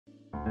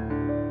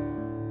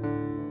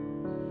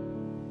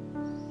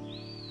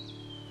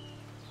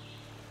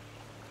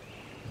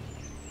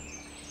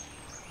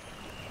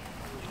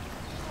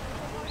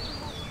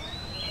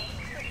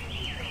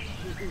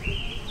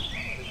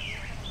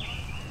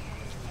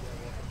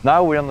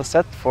Now we're on the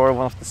set for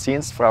one of the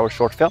scenes for our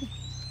short film.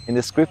 In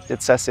the script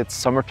it says it's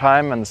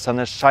summertime and the sun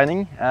is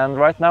shining, and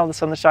right now the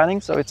sun is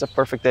shining, so it's a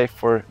perfect day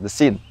for the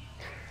scene.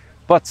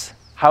 But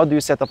how do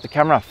you set up the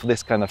camera for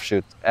this kind of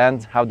shoot,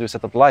 and how do you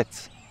set up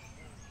light?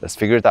 Let's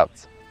figure it out.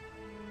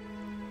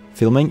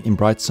 Filming in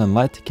bright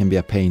sunlight can be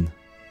a pain.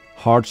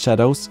 Hard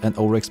shadows and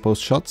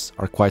overexposed shots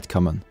are quite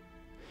common.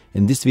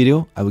 In this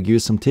video I will give you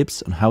some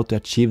tips on how to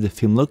achieve the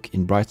film look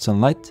in bright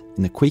sunlight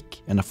in a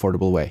quick and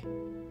affordable way.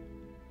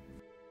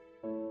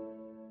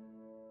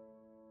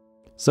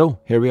 So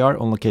here we are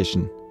on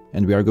location,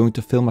 and we are going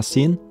to film a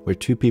scene where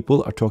two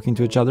people are talking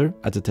to each other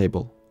at a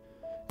table.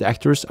 The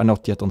actors are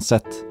not yet on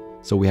set,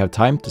 so we have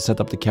time to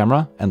set up the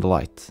camera and the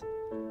light.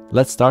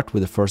 Let's start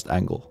with the first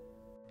angle.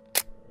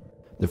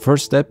 The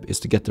first step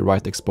is to get the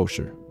right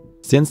exposure.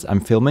 Since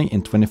I'm filming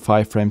in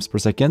 25 frames per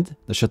second,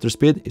 the shutter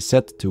speed is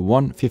set to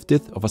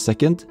 1/50th of a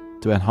second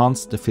to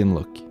enhance the film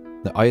look.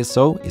 The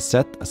ISO is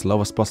set as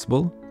low as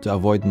possible to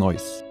avoid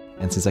noise,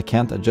 and since I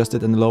can't adjust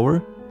it any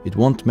lower, it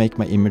won't make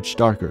my image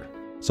darker.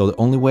 So the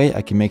only way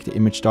I can make the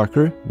image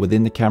darker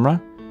within the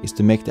camera is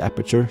to make the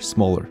aperture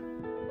smaller.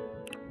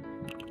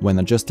 When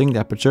adjusting the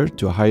aperture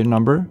to a higher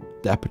number,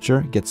 the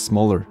aperture gets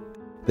smaller.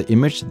 The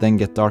image then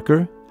gets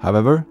darker,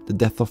 however, the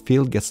depth of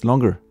field gets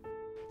longer.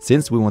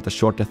 Since we want a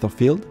short depth of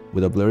field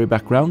with a blurry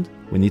background,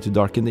 we need to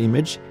darken the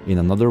image in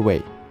another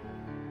way.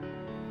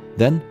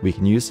 Then we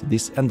can use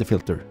this ND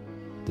filter.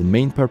 The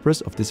main purpose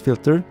of this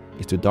filter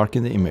is to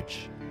darken the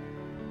image.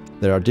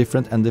 There are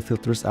different ND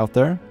filters out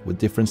there with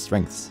different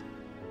strengths.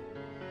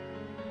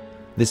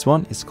 This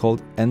one is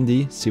called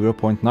ND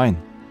 0.9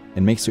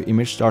 and makes your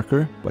image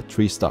darker by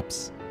 3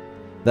 stops.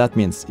 That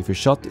means if your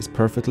shot is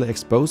perfectly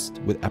exposed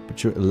with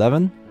aperture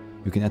 11,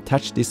 you can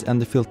attach this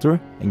ND filter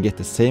and get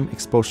the same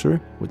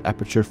exposure with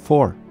aperture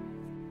 4.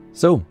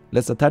 So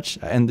let's attach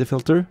a ND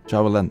filter to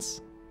our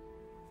lens.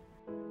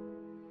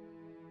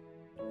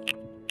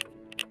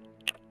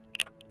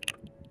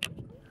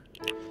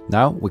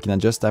 Now we can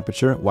adjust the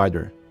aperture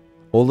wider,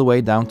 all the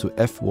way down to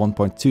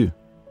f1.2,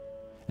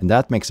 and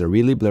that makes a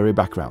really blurry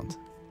background.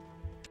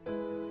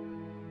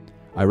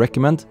 I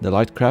recommend the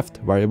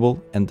Lightcraft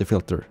variable ND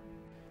filter.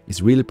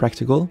 It's really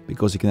practical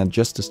because you can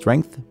adjust the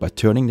strength by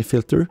turning the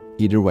filter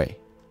either way.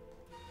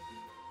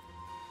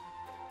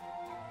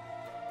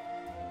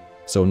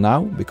 So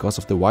now, because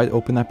of the wide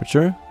open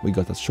aperture, we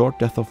got a short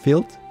depth of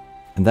field,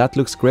 and that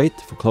looks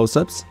great for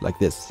close-ups like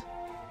this.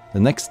 The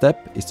next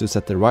step is to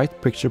set the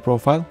right picture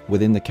profile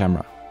within the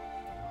camera.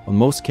 On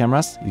most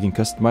cameras you can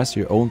customize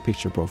your own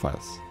picture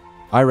profiles.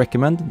 I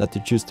recommend that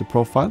you choose the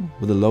profile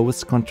with the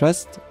lowest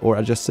contrast or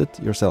adjust it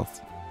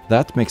yourself.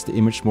 That makes the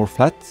image more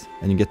flat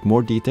and you get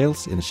more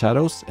details in the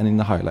shadows and in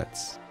the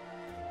highlights.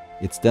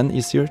 It's then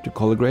easier to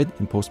color grade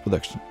in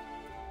post-production.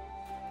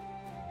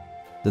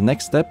 The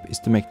next step is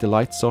to make the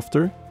light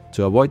softer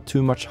to avoid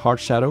too much hard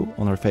shadow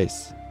on her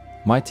face.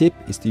 My tip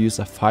is to use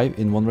a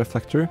 5-in-1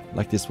 reflector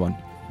like this one.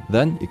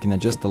 Then you can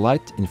adjust the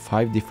light in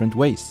 5 different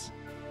ways.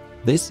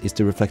 This is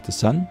to reflect the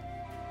sun.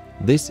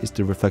 This is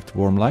to reflect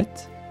warm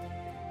light.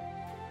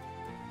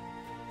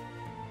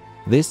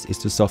 This is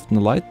to soften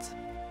the light.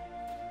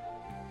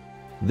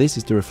 This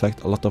is to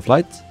reflect a lot of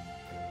light.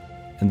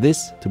 And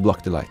this to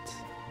block the light.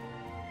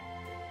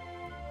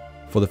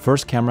 For the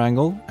first camera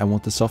angle, I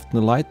want to soften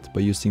the light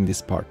by using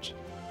this part.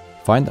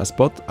 Find a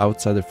spot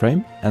outside the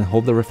frame and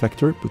hold the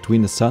reflector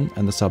between the sun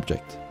and the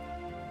subject.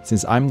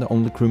 Since I'm the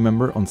only crew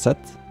member on set,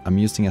 I'm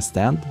using a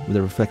stand with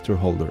a reflector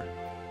holder.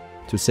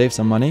 To save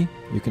some money,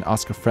 you can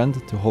ask a friend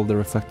to hold the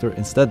reflector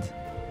instead.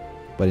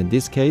 But in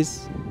this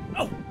case,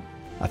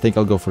 I think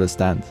I'll go for the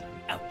stand.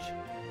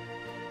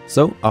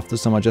 So, after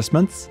some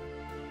adjustments,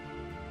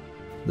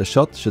 the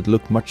shot should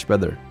look much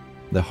better.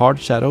 The hard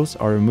shadows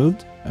are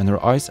removed and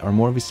her eyes are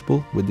more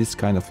visible with this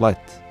kind of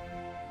light.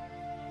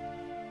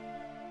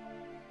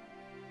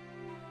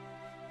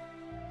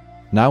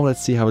 Now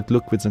let's see how it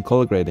looks with some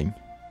color grading.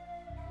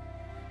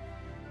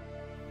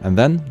 And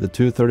then the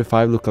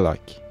 235 look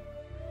alike.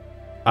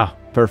 Ah,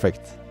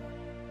 perfect.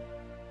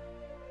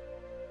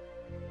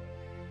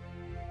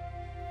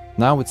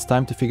 Now it's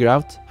time to figure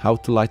out how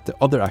to light the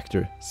other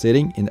actor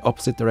sitting in the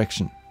opposite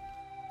direction.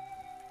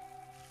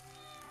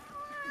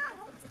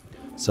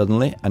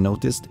 Suddenly I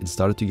noticed it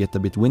started to get a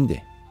bit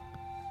windy.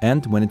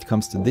 And when it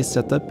comes to this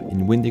setup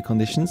in windy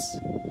conditions,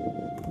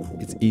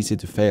 it's easy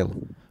to fail.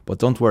 But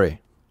don't worry,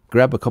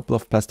 grab a couple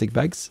of plastic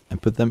bags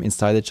and put them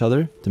inside each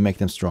other to make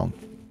them strong.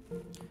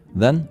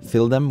 Then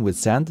fill them with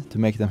sand to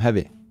make them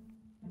heavy.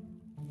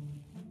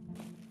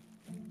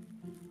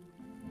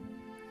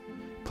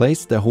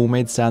 Place the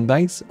homemade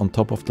sandbags on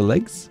top of the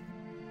legs,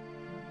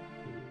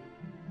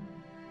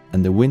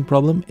 and the wind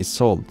problem is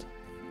solved.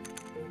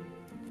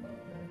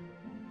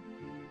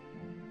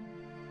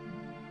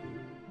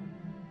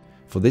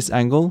 For this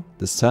angle,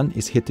 the sun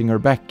is hitting her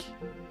back.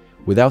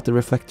 Without the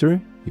reflector,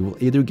 you will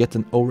either get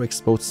an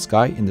overexposed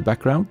sky in the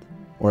background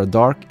or a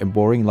dark and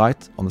boring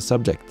light on the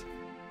subject.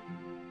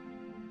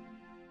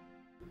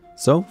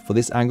 So, for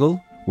this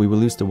angle, we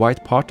will use the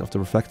white part of the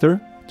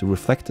reflector to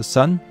reflect the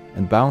sun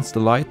and bounce the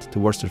light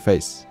towards her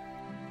face.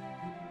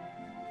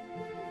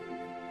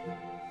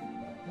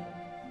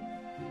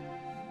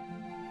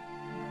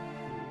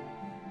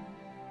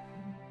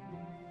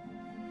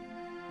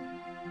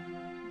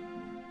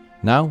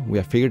 Now we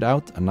have figured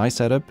out a nice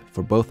setup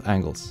for both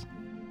angles.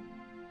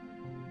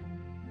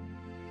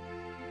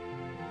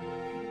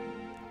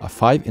 A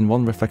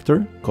 5-in-1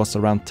 reflector costs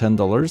around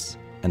 $10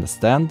 and a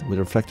stand with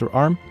a reflector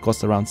arm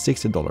costs around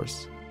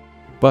 $60.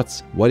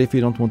 But what if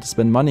you don't want to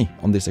spend money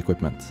on this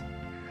equipment?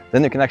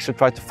 Then you can actually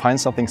try to find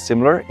something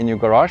similar in your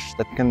garage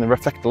that can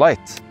reflect the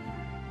light.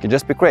 You can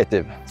just be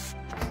creative.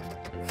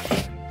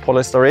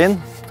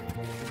 Polystyrene.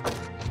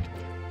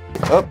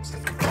 Oops.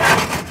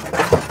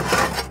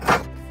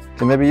 You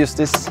can maybe use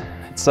this,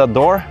 it's a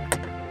door.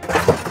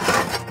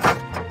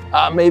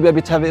 Maybe a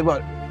bit heavy,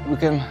 but we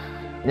can,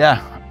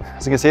 yeah.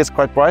 As you can see, it's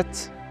quite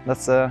bright.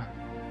 That's a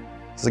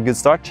good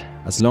start.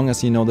 As long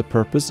as you know the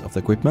purpose of the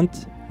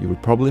equipment, you will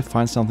probably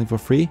find something for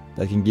free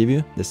that can give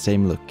you the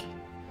same look.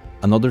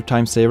 Another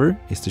time saver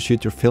is to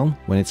shoot your film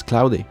when it's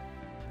cloudy.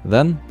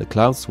 Then the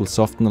clouds will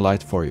soften the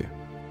light for you.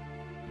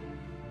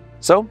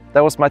 So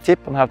that was my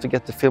tip on how to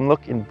get the film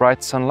look in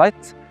bright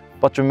sunlight.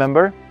 But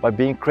remember, by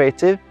being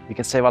creative, you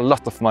can save a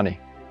lot of money.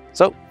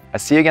 So I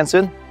see you again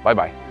soon. Bye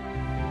bye.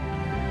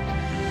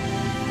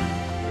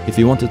 If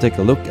you want to take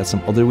a look at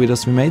some other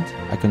videos we made,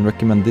 I can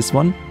recommend this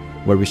one,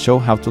 where we show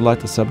how to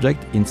light a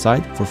subject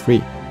inside for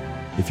free.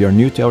 If you are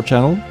new to our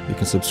channel, you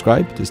can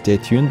subscribe to stay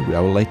tuned with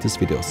our latest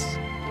videos.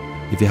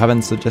 If you have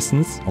any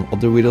suggestions on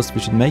other videos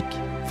we should make,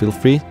 feel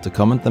free to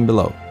comment them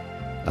below.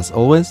 As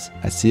always,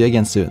 I see you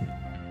again soon.